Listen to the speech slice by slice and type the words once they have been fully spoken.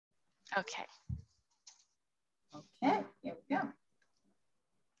Okay. Okay, here we go.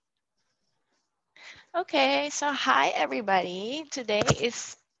 Okay, so hi everybody. Today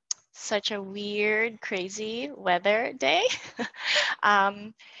is such a weird, crazy weather day.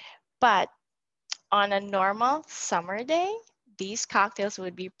 um, but on a normal summer day, these cocktails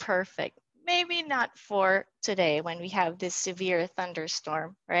would be perfect. Maybe not for today when we have this severe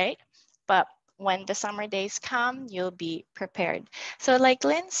thunderstorm, right? But when the summer days come, you'll be prepared. So, like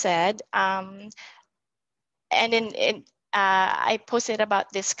Lynn said, and I posted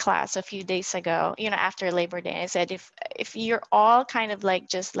about this class a few days ago, after Labor Day. I said if you're all kind of like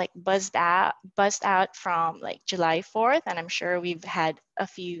just like buzzed out from like July 4th, and I'm sure we've had a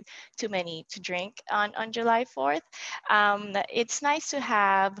few too many to drink on July 4th, it's nice to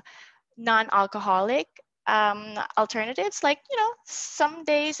have non-alcoholic alternatives, like some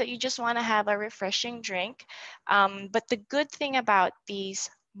days that you just want to have a refreshing drink. But the good thing about these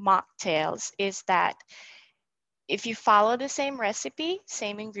mocktails is that if you follow the same recipe,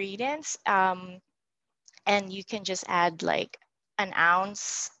 same ingredients, and you can just add like an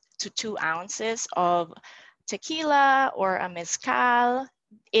ounce to 2 ounces of tequila or a mezcal,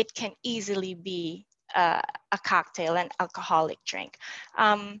 it can easily be a cocktail, an alcoholic drink.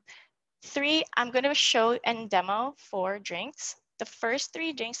 Um, I'm going to show and demo 4 drinks. The first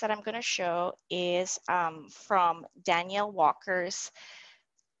 3 drinks that I'm going to show is from Daniel Walker's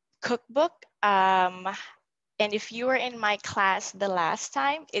cookbook. And if you were in my class the last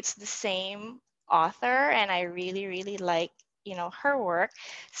time, it's the same author, and I really, really like, her work.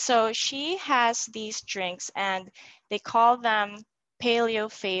 So she has these drinks, and they call them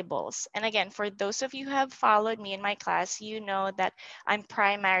Paleo Fables. And again, for those of you who have followed me in my class, you know that I'm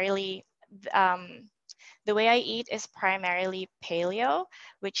primarily, the way I eat is primarily paleo,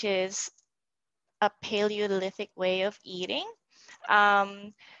 which is a Paleolithic way of eating.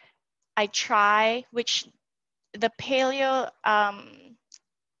 Um, I try, which the paleo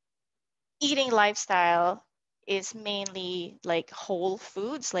eating lifestyle is mainly like whole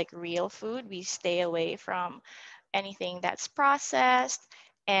foods, like real food. We stay away from anything that's processed,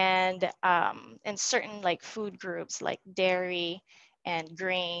 and certain like food groups like dairy and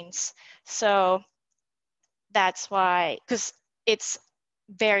grains. So that's why, because it's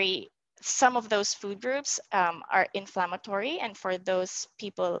very, some of those food groups are inflammatory, and for those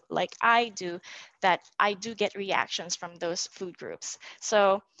people like I do, that I do get reactions from those food groups.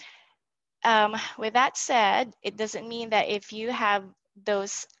 So with that said, it doesn't mean that if you have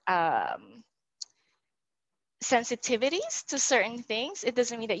those sensitivities to certain things, it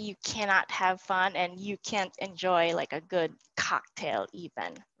doesn't mean that you cannot have fun and you can't enjoy like a good cocktail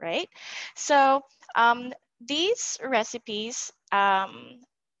even, right? So these recipes,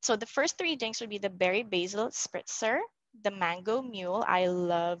 so the first 3 drinks would be the berry basil spritzer, the mango mule, I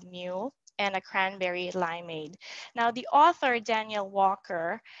love mule, and a cranberry limeade. Now the author, Danielle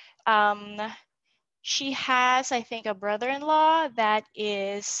Walker, um, she has, I think, a brother-in-law that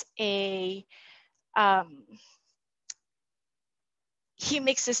is um, he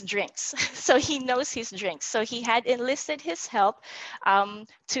mixes drinks, so he knows his drinks. So he had enlisted his help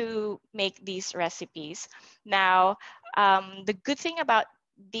to make these recipes. Now, the good thing about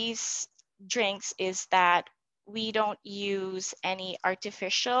these drinks is that we don't use any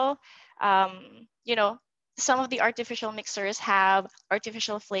artificial, you know, some of the artificial mixers have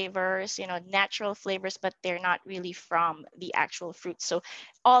artificial flavors, natural flavors, but they're not really from the actual fruit. So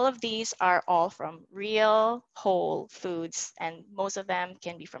all of these are all from real whole foods, and most of them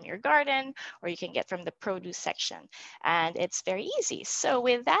can be from your garden or you can get from the produce section, and it's very easy. So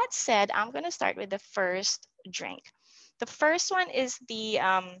with that said, I'm going to start with the first drink. The first one is the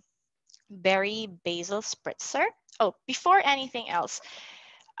berry basil spritzer. Oh, before anything else,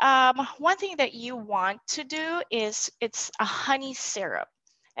 one thing that you want to do is it's a honey syrup.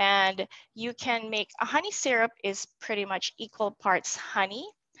 And you can make a honey syrup is pretty much equal parts honey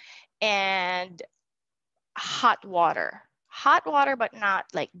and hot water. Hot water, but not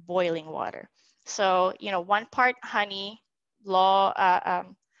like boiling water. So, 1 part honey, local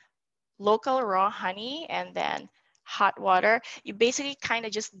raw honey, and then hot water. You basically kind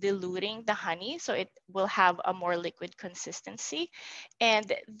of just diluting the honey so it will have a more liquid consistency.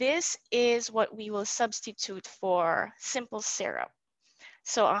 And this is what we will substitute for simple syrup.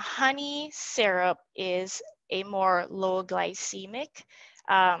 So a honey syrup is a more low glycemic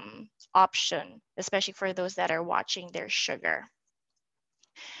option, especially for those that are watching their sugar.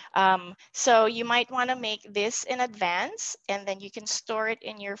 So you might want to make this in advance, and then you can store it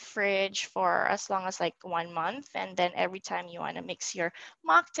in your fridge for as long as like 1 month. And then every time you want to mix your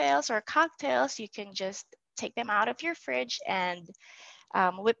mocktails or cocktails, you can just take them out of your fridge and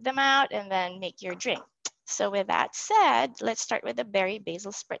whip them out, and then make your drink. So with that said, let's start with the berry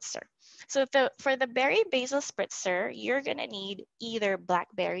basil spritzer. So for the berry basil spritzer, you're gonna need either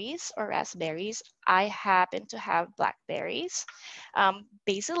blackberries or raspberries. I happen to have blackberries,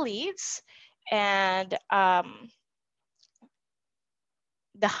 basil leaves, and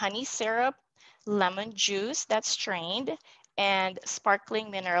the honey syrup, lemon juice that's strained, and sparkling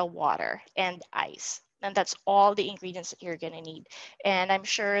mineral water and ice. And that's all the ingredients that you're gonna need. And I'm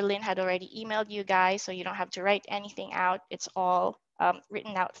sure Lynn had already emailed you guys, so you don't have to write anything out. It's all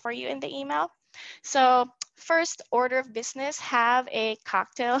written out for you in the email. So first order of business, have a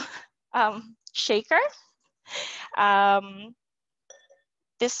cocktail shaker. Um,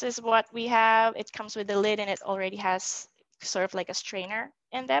 this is what we have. It comes with the lid and it already has sort of like a strainer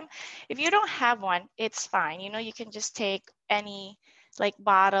in them. If you don't have one, it's fine. You know, you can just take any like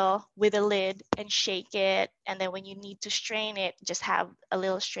bottle with a lid and shake it. And then when you need to strain it, just have a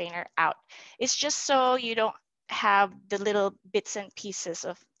little strainer out. It's just so you don't have the little bits and pieces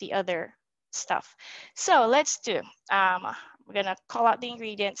of the other stuff. So let's do, we're gonna call out the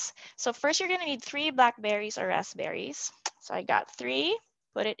ingredients. So first you're gonna need 3 blackberries or raspberries. So I got 3.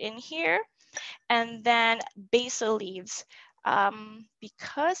 Put it in here, and then basil leaves.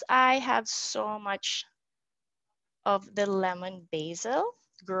 Because I have so much of the lemon basil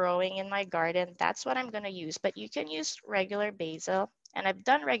growing in my garden, that's what I'm gonna use, but you can use regular basil, and I've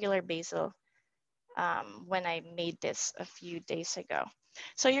done regular basil when I made this a few days ago.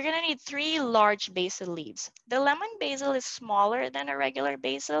 So you're gonna need 3 large basil leaves. The lemon basil is smaller than a regular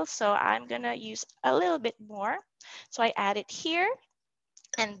basil, so I'm gonna use a little bit more. So I add it here.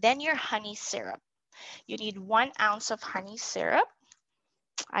 And then your honey syrup. You need 1 ounce of honey syrup.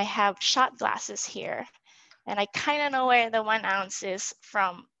 I have shot glasses here, and I kind of know where the 1 ounce is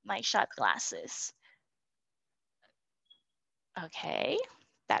from my shot glasses. Okay,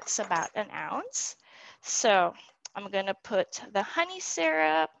 that's about 1 ounce. So I'm gonna put the honey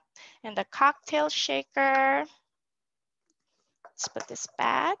syrup in the cocktail shaker. Let's put this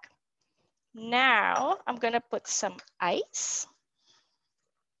back. Now I'm gonna put some ice.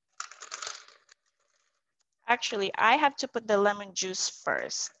 Actually, I have to put the lemon juice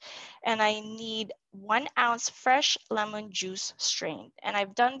first, and I need 1 ounce fresh lemon juice strained. And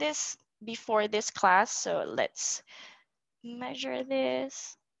I've done this before this class, so let's measure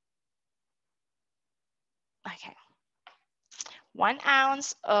this. Okay, 1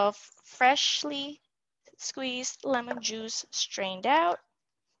 ounce of freshly squeezed lemon juice strained out.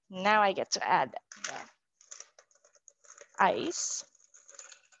 Now I get to add the ice.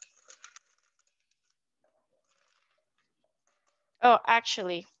 Oh,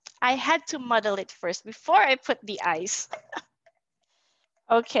 actually, I had to muddle it first before I put the ice.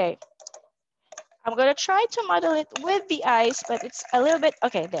 Okay, I'm gonna try to muddle it with the ice, but it's a little bit,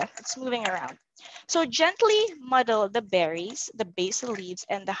 okay, there, it's moving around. So gently muddle the berries, the basil leaves,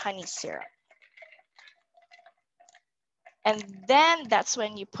 and the honey syrup. And then that's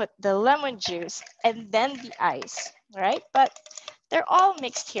when you put the lemon juice and then the ice, right? But they're all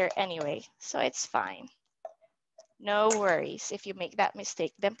mixed here anyway, so it's fine. No worries if you make that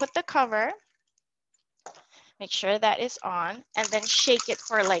mistake. Then put the cover, make sure that is on, and then shake it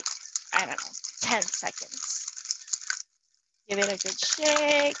for like, I don't know, 10 seconds. Give it a good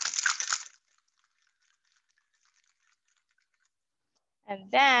shake. And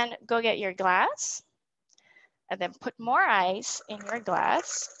then go get your glass and then put more ice in your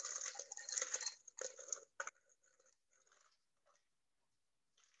glass.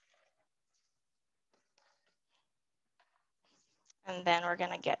 And then we're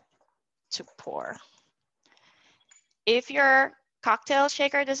gonna get to pour. If your cocktail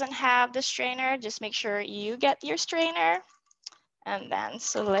shaker doesn't have the strainer, just make sure you get your strainer. And then,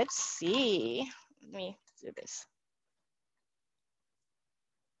 so let's see. Let me do this.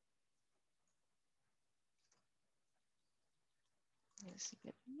 Just a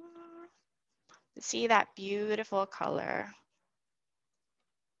bit more. See that beautiful color.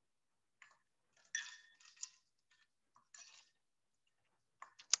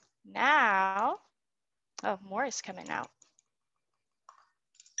 Now, oh, more is coming out.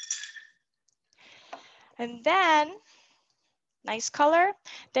 And then, nice color.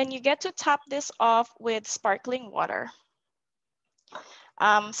 Then you get to top this off with sparkling water.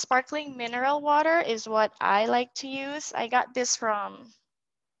 Sparkling mineral water is what I like to use. I got this from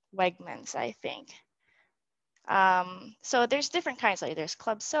Wegmans, I think. So there's different kinds, like there's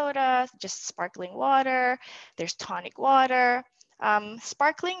club soda, just sparkling water, there's tonic water.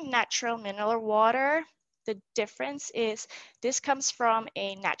 Sparkling natural mineral water, the difference is this comes from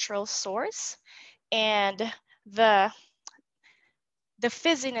a natural source, and the the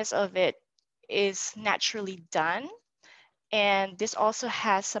fizziness of it is naturally done. And this also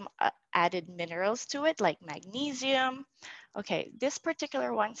has some added minerals to it, like magnesium. Okay, this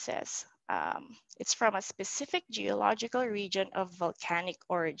particular one says it's from a specific geological region of volcanic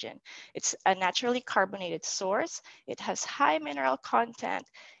origin. It's a naturally carbonated source. It has high mineral content.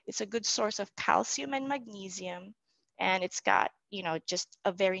 It's a good source of calcium and magnesium. And it's got, you know, just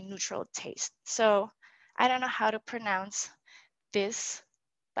a very neutral taste. So I don't know how to pronounce this,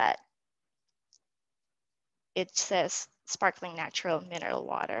 but it says sparkling natural mineral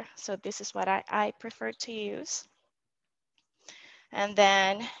water. So this is what I prefer to use. And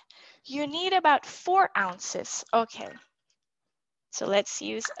then you need about 4 ounces. Okay, so let's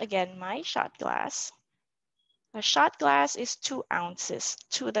use again my shot glass. A shot glass is 2 ounces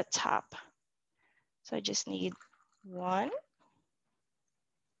to the top. So I just need 1.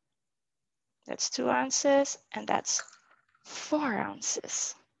 That's 2 ounces, and that's 4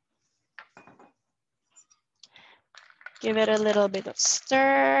 ounces. Give it a little bit of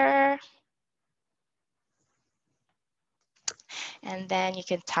stir. And then you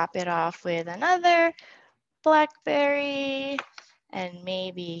can top it off with another blackberry and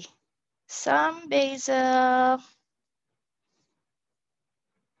maybe some basil.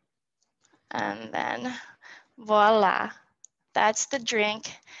 And then voila, that's the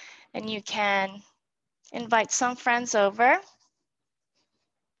drink. And you can invite some friends over.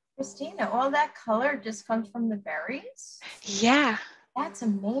 Christina, all that color just comes from the berries? Yeah. That's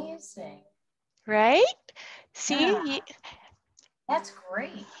amazing. Right? See? Yeah. That's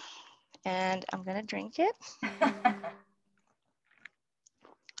great. And I'm gonna drink it.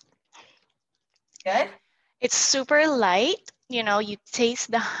 Good. It's super light. You know, you taste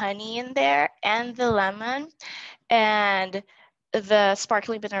the honey in there and the lemon, and the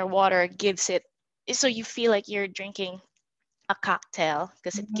sparkling mineral water gives it, so you feel like you're drinking a cocktail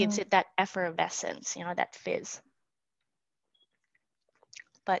because it gives it that effervescence, you know, that fizz.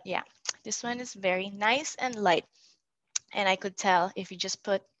 But yeah, this one is very nice and light. And I could tell if you just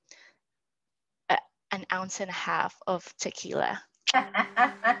put an ounce and a half of tequila,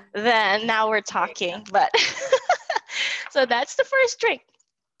 then now we're talking. But so that's the first drink.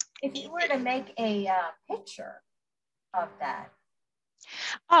 If you were to make a picture of that.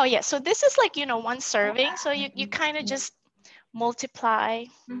 Oh yeah, so this is like, you know, 1 serving. So you kind of just multiply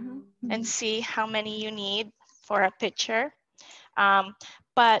and see how many you need for a picture.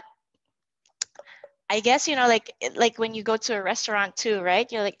 But I guess, you know, like when you go to a restaurant too, right?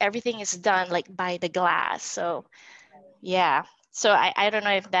 You're like, everything is done like by the glass. So yeah. So I don't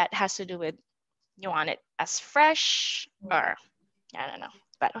know if that has to do with you want it as fresh or I don't know.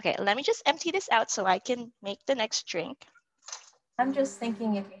 But okay, let me just empty this out so I can make the next drink. I'm just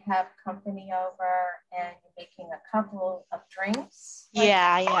thinking if you have company over and you're making a couple of drinks,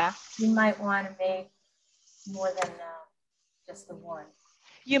 Yeah, yeah. you might want to make more than just the one.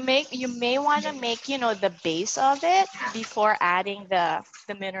 You may want to make, you know, the base of it before adding the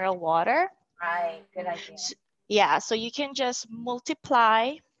mineral water. Right, good idea. So, yeah, so you can just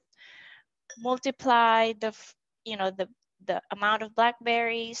multiply the, you know, the amount of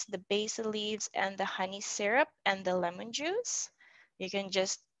blackberries, the basil leaves, and the honey syrup and the lemon juice. You can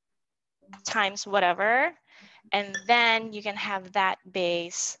just times whatever, and then you can have that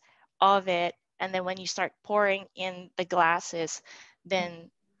base of it. And then when you start pouring in the glasses, then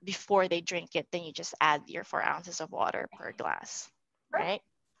before they drink it, then you just add your 4 ounces of water per glass, right?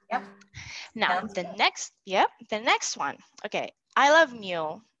 Yep. Now, the next one. Okay, I love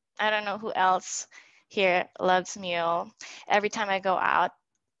mule. I don't know who else here loves mule. Every time I go out,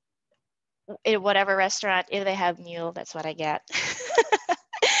 in whatever restaurant, if they have mule, that's what I get.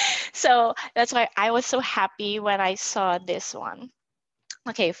 So that's why I was so happy when I saw this one.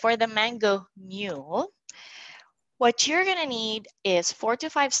 Okay, for the mango mule, what you're gonna need is 4 to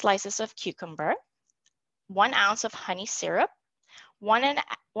 5 slices of cucumber, 1 ounce of honey syrup, one and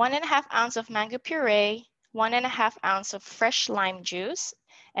a half ounce of mango puree, 1.5 ounce of fresh lime juice,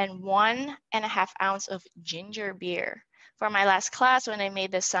 and 1.5 ounce of ginger beer. For my last class, when I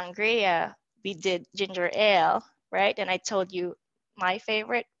made the sangria, we did ginger ale, right? And I told you my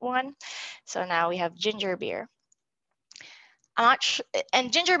favorite one. So now we have ginger beer. I'm not sure,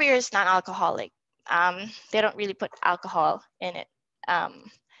 and ginger beer is non-alcoholic. They don't really put alcohol in it.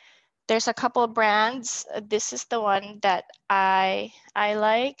 There's a couple of brands. This is the one that I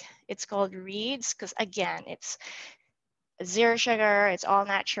like. It's called Reed's because again, it's 0 sugar. It's all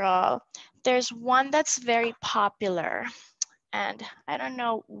natural. There's one that's very popular, and I don't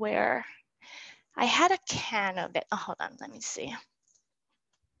know where. I had a can of it. Oh, hold on. Let me see.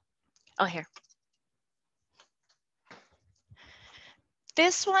 Oh, here.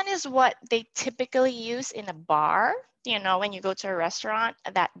 this one is what they typically use in a bar. You know, when you go to a restaurant,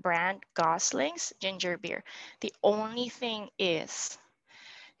 that brand Gosling's ginger beer. The only thing is,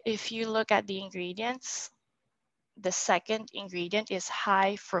 if you look at the ingredients, the second ingredient is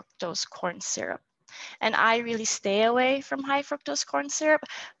high fructose corn syrup. And I really stay away from high fructose corn syrup,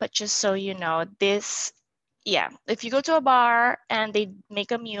 but just so you know, this, yeah, if you go to a bar and they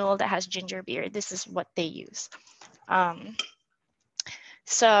make a mule that has ginger beer, this is what they use.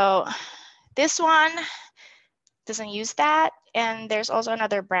 So this one doesn't use that. And there's also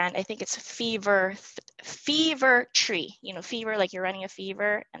another brand, I think it's Fever Tree, you know, fever, like you're running a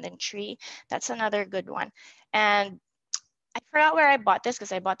fever, and then tree. That's another good one. And I forgot where I bought this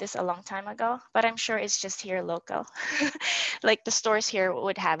because I bought this a long time ago, but I'm sure it's just here local. Like the stores here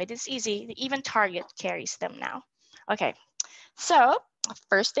would have it. It's easy. Even Target carries them now. Okay, so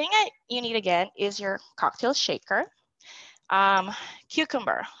first thing you need again is your cocktail shaker.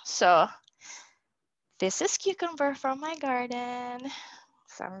 Cucumber. So this is cucumber from my garden.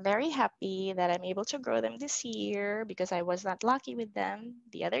 So I'm very happy that I'm able to grow them this year because I was not lucky with them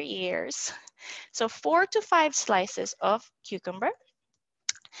the other years. So 4 to 5 slices of cucumber.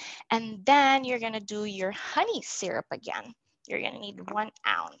 And then you're gonna do your honey syrup again. You're gonna need 1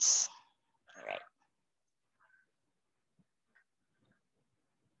 ounce. All right.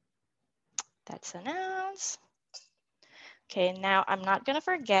 That's an ounce. Okay, now I'm not gonna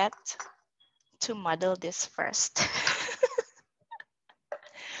forget to muddle this first.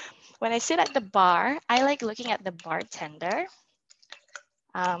 When I sit at the bar, I like looking at the bartender.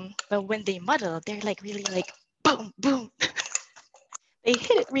 But when they muddle, they're like really like boom, boom. They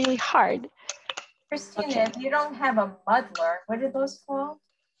hit it really hard. Christina, Okay. if you don't have a muddler, what are those called?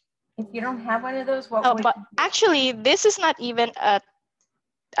 If you don't have one of those, what Oh, would but you do? actually, this is not even a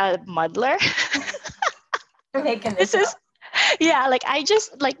muddler. I'm making This this is, up. yeah, like I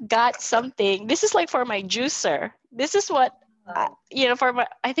just like got something. This is like for my juicer. This is what, you know, for my,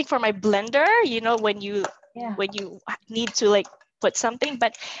 I think for my blender, you know, Yeah. when you need to like put something,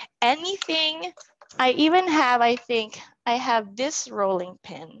 but anything, I even have, I think I have this rolling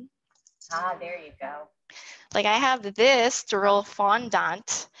pin. Ah, there you go. Like I have this to roll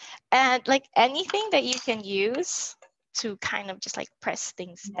fondant, and like anything that you can use to kind of just like press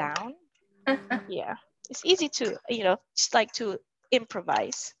things down. Yeah, it's easy to, you know, just like to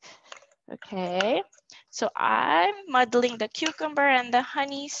improvise. Okay, so I'm muddling the cucumber and the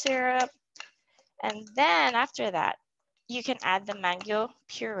honey syrup. And then after that, you can add the mango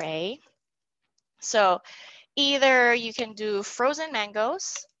puree. So either you can do frozen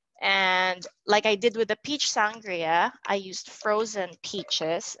mangoes, and like I did with the peach sangria, I used frozen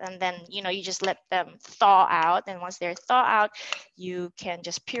peaches, and then, you know, you just let them thaw out. And once they're thaw out, you can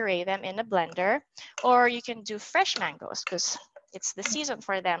just puree them in a blender, or you can do fresh mangoes because it's the season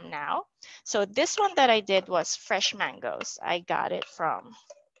for them now. So this one that I did was fresh mangoes. I got it from,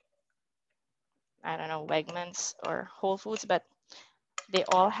 I don't know, Wegmans or Whole Foods, but they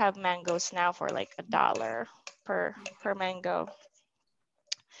all have mangoes now for like $1 per mango.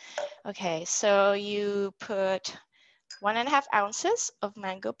 Okay, so you put 1.5 ounces of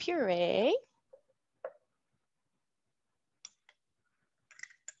mango puree.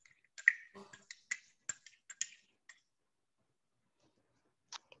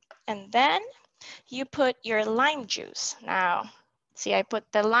 And then you put your lime juice. Now, see, I put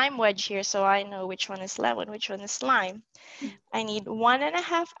the lime wedge here so I know which one is lemon, which one is lime. I need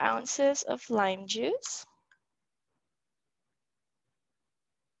 1.5 ounces of lime juice.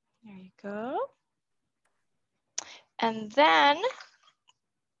 There you go. And then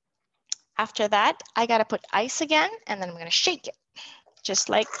after that, I gotta put ice again, and then I'm gonna shake it, just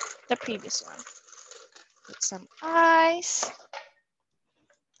like the previous one. Put some ice.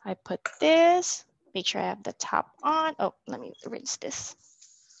 I put this, make sure I have the top on. Oh, let me rinse this.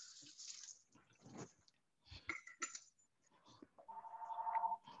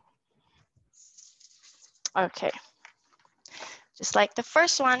 Okay, just like the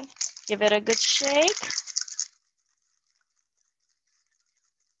first one, give it a good shake.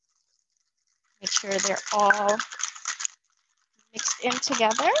 Make sure they're all mixed in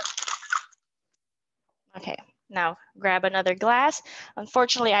together. Okay, now grab another glass.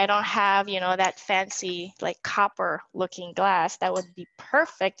 Unfortunately, I don't have, you know, that fancy like copper looking glass. That would be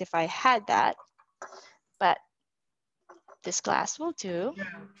perfect if I had that, but this glass will do.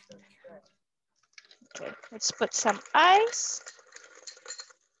 Okay, let's put some ice.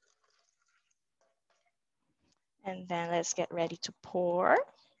 And then let's get ready to pour.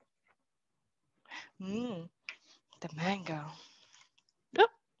 The mango. Oop.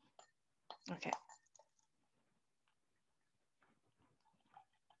 Okay.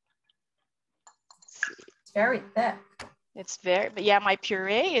 It's very thick. It's very, but yeah, my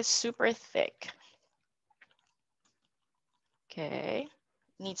puree is super thick. Okay,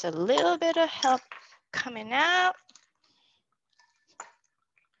 needs a little bit of help coming out.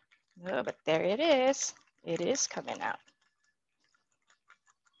 Oh, but there it is. It is coming out.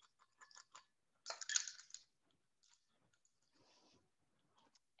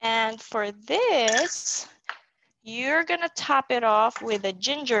 And for this, you're gonna top it off with a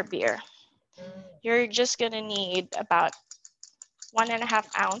ginger beer. You're just gonna need about 1.5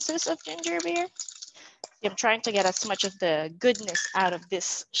 ounces of ginger beer. I'm trying to get as much of the goodness out of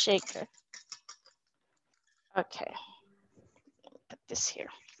this shaker. Okay, put this here.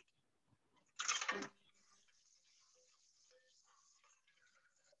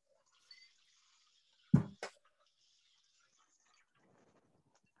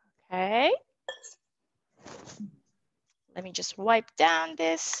 Okay. Let me just wipe down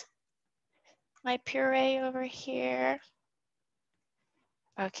this, my puree over here.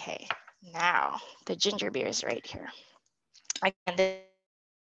 Okay, now the ginger beer is right here. Again, this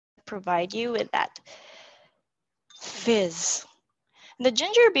provide you with that fizz. The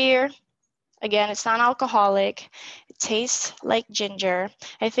ginger beer, again, it's non-alcoholic. It tastes like ginger.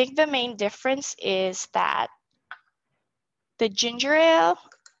 I think the main difference is that the ginger ale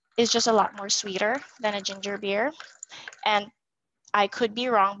is just a lot more sweeter than a ginger beer. And I could be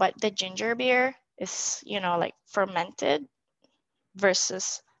wrong, but the ginger beer is, you know, like fermented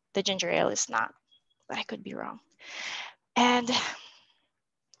versus the ginger ale is not. But I could be wrong. And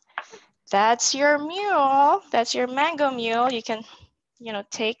that's your mule. That's your mango mule. You can, you know,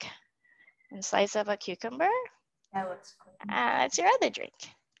 take and slice up a cucumber. That looks cool. And it's your other drink.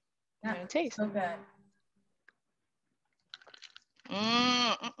 Yeah, Taste. so good.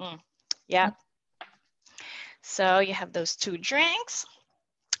 Yeah. So you have those two drinks.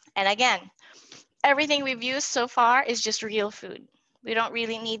 And again, everything we've used so far is just real food. We don't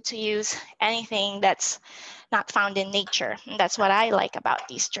really need to use anything that's not found in nature. And that's what I like about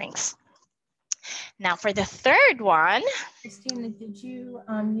these drinks. Now for the third one. Cristina, did you,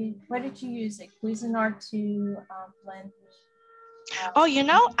 what did you use? A Cuisinart to blend? Oh, you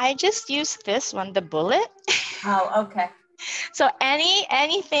know, I just used this one, the Bullet. Oh, okay. So any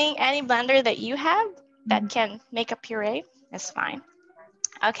blender that you have that can make a puree is fine.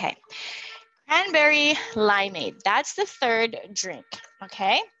 Okay. Cranberry limeade, that's the third drink,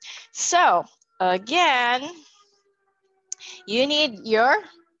 okay? So again, you need your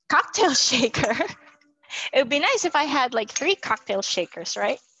cocktail shaker. It would be nice if I had like 3 cocktail shakers,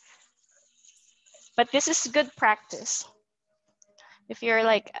 right? But this is good practice. If you're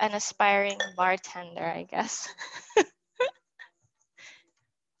like an aspiring bartender, I guess.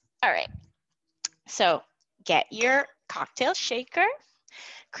 All right, so get your cocktail shaker.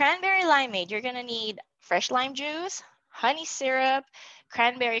 Cranberry limeade, you're gonna need fresh lime juice, honey syrup,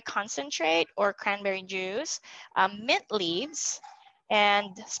 cranberry concentrate or cranberry juice, mint leaves,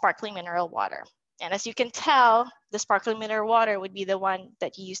 and sparkling mineral water. And as you can tell, the sparkling mineral water would be the one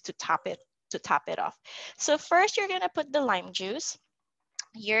that you use to top it off. So first you're gonna put the lime juice.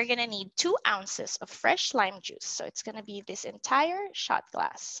 You're gonna need 2 ounces of fresh lime juice. So it's gonna be this entire shot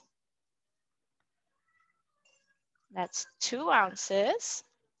glass. That's 2 ounces.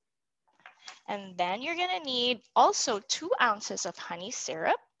 And then you're gonna need also 2 ounces of honey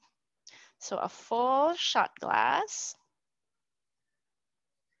syrup. So a full shot glass.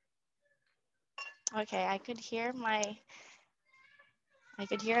 Okay, I could hear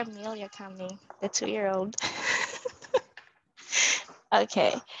Amelia coming, the 2-year-old.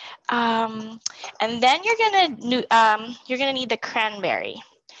 Okay, and then you're gonna need the cranberry.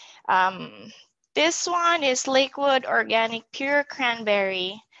 This one is Lakewood Organic Pure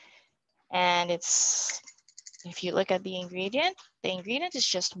Cranberry, and it's, if you look at the ingredient is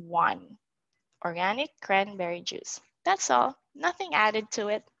just 1 organic cranberry juice. That's all, nothing added to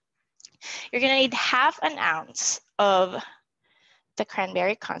it. You're gonna need 1/2 ounce of the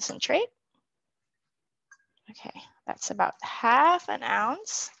cranberry concentrate. Okay, that's about 1/2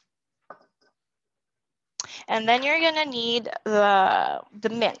 ounce. And then you're gonna need the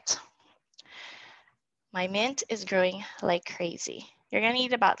mint. My mint is growing like crazy. You're gonna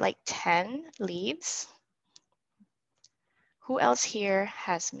need about like 10 leaves. Who else here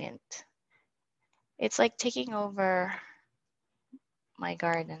has mint? It's like taking over my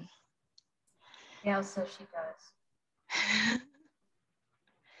garden. Yeah, so she does.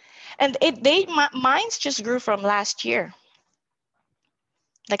 And mine's just grew from last year.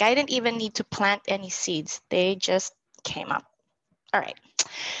 Like I didn't even need to plant any seeds. They just came up. All right.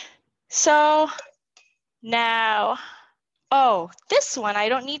 So now, oh, this one, I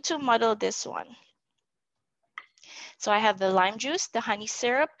don't need to muddle this one. So I have the lime juice, the honey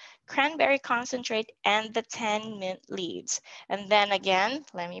syrup, cranberry concentrate, and the 10 mint leaves. And then again,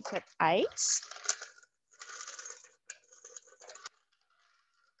 let me put ice.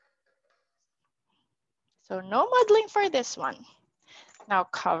 So no muddling for this one. Now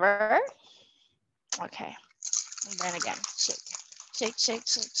cover. Okay. And then again, shake. Shake, shake,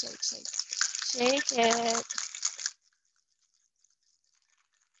 shake, shake, shake. Shake it. Okay.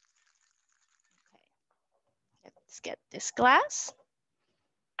 Let's get this glass.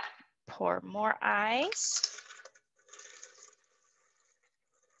 Pour more ice.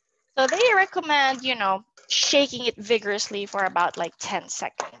 So they recommend, you know, shaking it vigorously for about like 10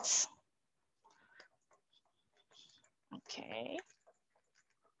 seconds. Okay.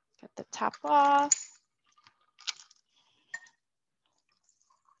 Get the top off.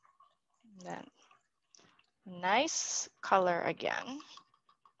 And then nice color again.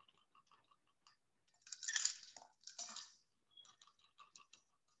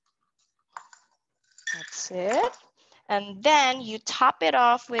 That's it. And then you top it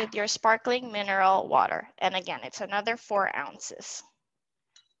off with your sparkling mineral water. And again, it's another 4 ounces.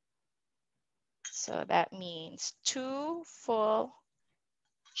 So that means 2 full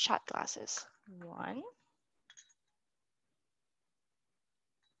shot glasses. 1,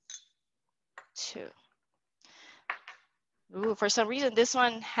 2. Ooh, for some reason, this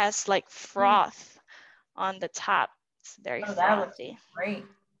one has like froth on the top. It's very frothy. That looks great.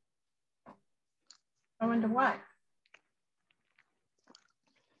 I wonder why.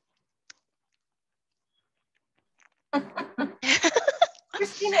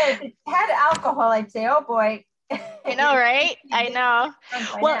 Christina, if it had alcohol, I'd say, oh boy. I know, right? I know.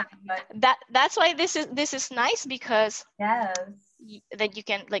 Well, that's why this is nice because yes, that you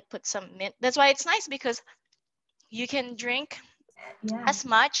can like put some mint. That's why it's nice because you can drink as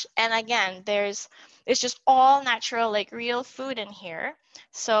much. And again, it's just all natural, like real food in here,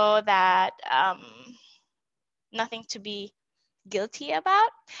 so that nothing to be guilty about.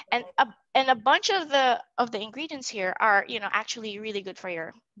 And a bunch of the ingredients here are, you know, actually really good for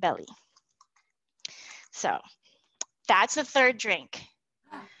your belly. So that's the third drink.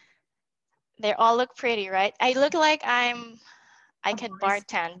 They all look pretty, right? I look like I can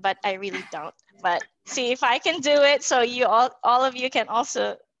bartend, but I really don't. But see if I can do it, so you all of you can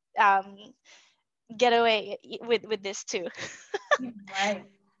also get away with this too. Right.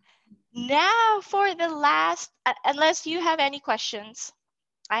 Now for the last, unless you have any questions,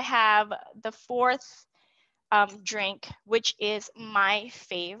 I have the fourth drink, which is my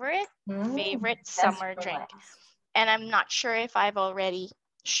favorite summer drink. And I'm not sure if I've already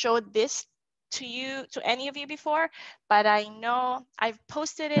showed this to any of you before, but I know I've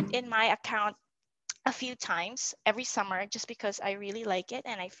posted it in my account a few times every summer just because I really like it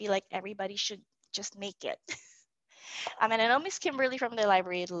and I feel like everybody should just make it. I mean, I know Miss Kimberly from the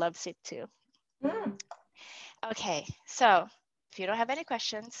library loves it too. Okay, so if you don't have any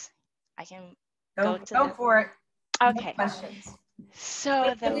questions, I can go for it. Okay. No questions. So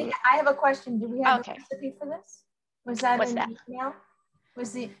I have a question. Do we have a recipe for this? Was that in the email?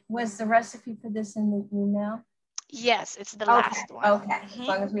 Was the recipe for this in the email? Yes, it's the last one. Okay, as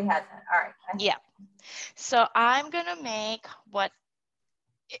long as we had that. All right. Yeah. So I'm gonna make what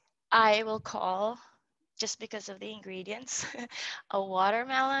I will call, just because of the ingredients, a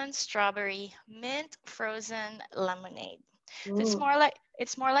watermelon, strawberry, mint, frozen lemonade. It's more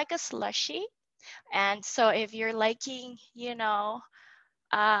like a slushy. And so if you're liking, you know,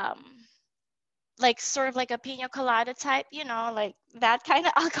 like sort of like a pina colada type, you know, like that kind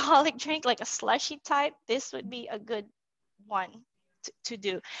of alcoholic drink, like a slushy type, this would be a good one to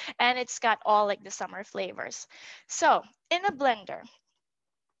do. And it's got all like the summer flavors. So in a blender,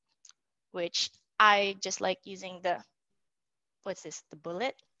 which I just like using the, what's this, the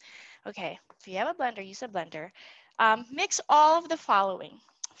bullet? Okay, if you have a blender, use a blender. Mix all of the following.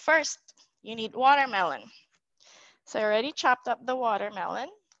 First, you need watermelon. So I already chopped up the watermelon.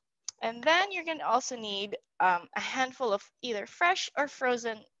 And then you're going to also need a handful of either fresh or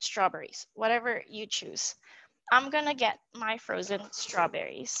frozen strawberries, whatever you choose. I'm going to get my frozen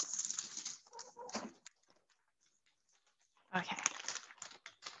strawberries. Okay.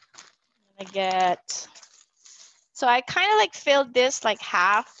 I'm going to get, so I kind of like filled this like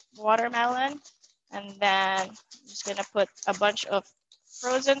half watermelon. And then I'm just going to put a bunch of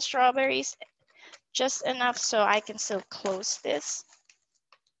frozen strawberries, just enough so I can still close this.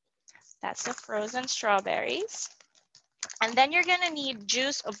 That's the frozen strawberries. And then you're gonna need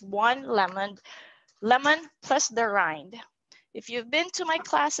juice of 1 lemon plus the rind. If you've been to my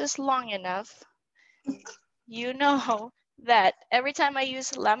classes long enough, you know that every time I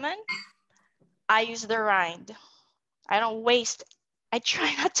use lemon, I use the rind. I don't waste, I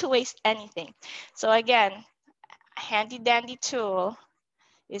try not to waste anything. So again, handy dandy tool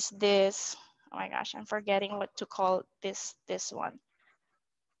is this. Oh my gosh, I'm forgetting what to call this one.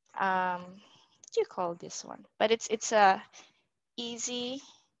 What do you call this one? But it's a easy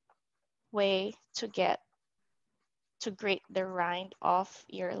way to grate the rind off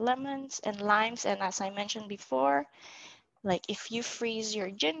your lemons and limes. And as I mentioned before, like if you freeze your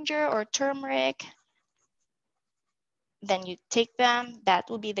ginger or turmeric, then you take them, that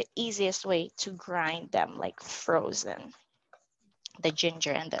will be the easiest way to grind them, like frozen, the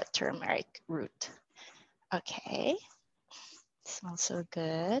ginger and the turmeric root. Okay, smells so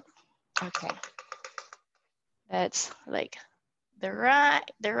good. Okay, that's like the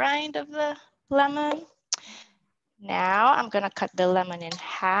rind of the lemon. Now I'm gonna cut the lemon in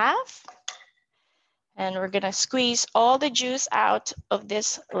half, and we're gonna squeeze all the juice out of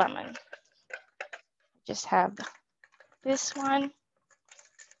this lemon. Just have this one.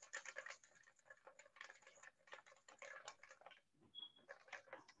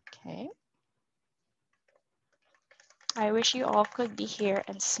 Okay. I wish you all could be here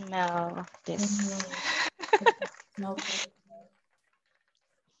and smell this.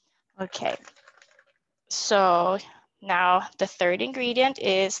 Okay. So now the third ingredient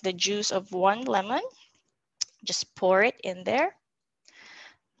is the juice of 1 lemon. Just pour it in there.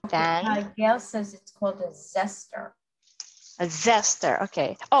 Then Gail says it's called a zester. A zester,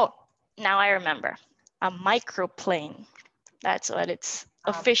 okay. Oh, now I remember. A microplane. That's what it's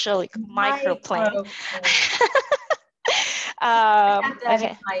officially, microplane. I have that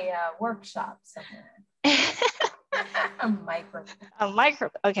Okay. in my workshop somewhere. A micro.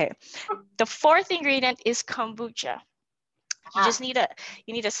 Okay. The fourth ingredient is kombucha. You just need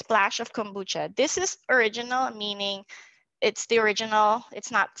a splash of kombucha. This is original, meaning it's the original. It's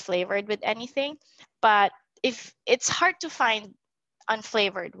not flavored with anything. But if it's hard to find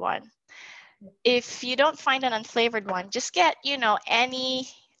unflavored one, if you don't find an unflavored one, just get, any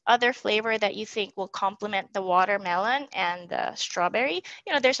other flavor that you think will complement the watermelon and the strawberry.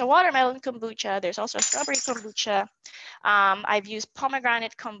 There's a watermelon kombucha. There's also a strawberry kombucha. I've used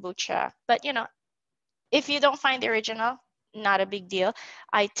pomegranate kombucha, but if you don't find the original, not a big deal.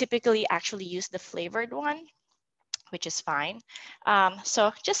 I typically actually use the flavored one, which is fine.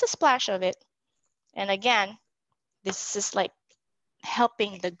 So just a splash of it. And again, this is like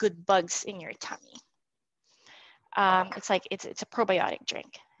helping the good bugs in your tummy. It's like it's a probiotic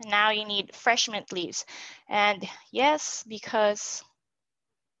drink. And now you need fresh mint leaves. And yes, because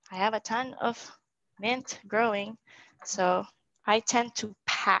I have a ton of mint growing, so I tend to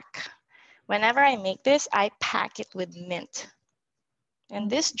pack. Whenever I make this, I pack it with mint. And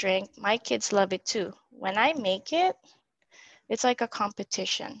this drink, my kids love it too. When I make it, it's like a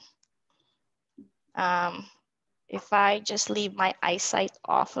competition. If I just leave my eyesight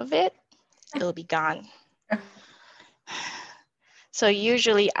off of it, it'll be gone. So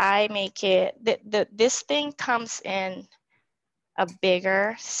usually I make it, this thing comes in a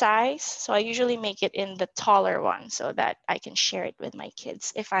bigger size. So I usually make it in the taller one so that I can share it with my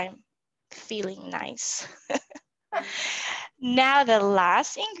kids if I'm feeling nice. Now the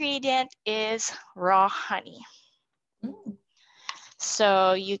last ingredient is raw honey.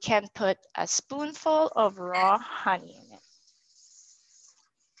 So you can put a spoonful of raw honey in it.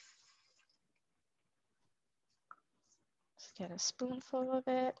 Let's get a spoonful of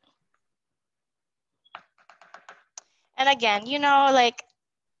it. And again, like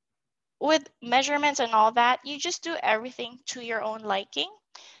with measurements and all that, you just do everything to your own liking.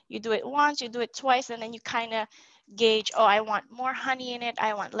 You do it once, you do it twice, and then you kind of gauge, oh, I want more honey in it,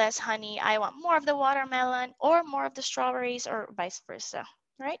 I want less honey, I want more of the watermelon or more of the strawberries or vice versa,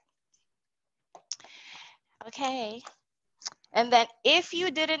 right? Okay. And then if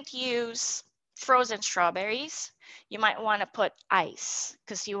you didn't use frozen strawberries, you might want to put ice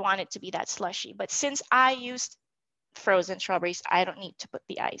because you want it to be that slushy. But since I used frozen strawberries, I don't need to put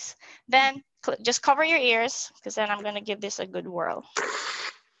the ice. Then just cover your ears because then I'm going to give this a good whirl.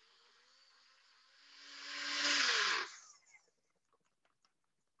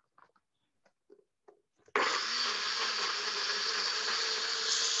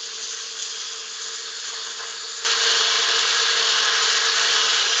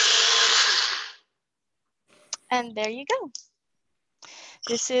 And there you go.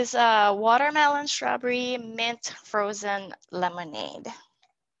 This is a watermelon, strawberry, mint, frozen lemonade.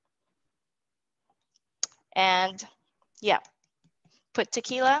 And yeah, put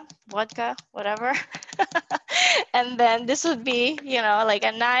tequila, vodka, whatever. And then this would be, like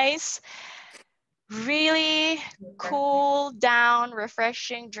a nice, really cool down,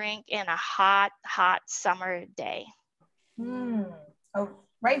 refreshing drink in a hot, hot summer day. Oh,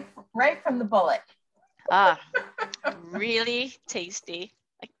 right from the bullet. Really tasty.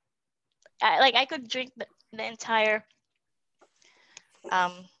 Like I could drink the entire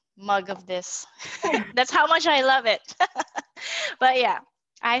mug of this. That's how much I love it. But yeah,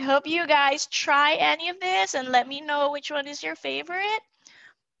 I hope you guys try any of this and let me know which one is your favorite.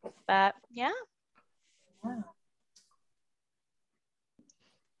 But yeah.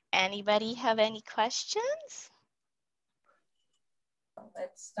 Anybody have any questions?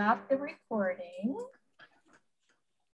 Let's stop the recording.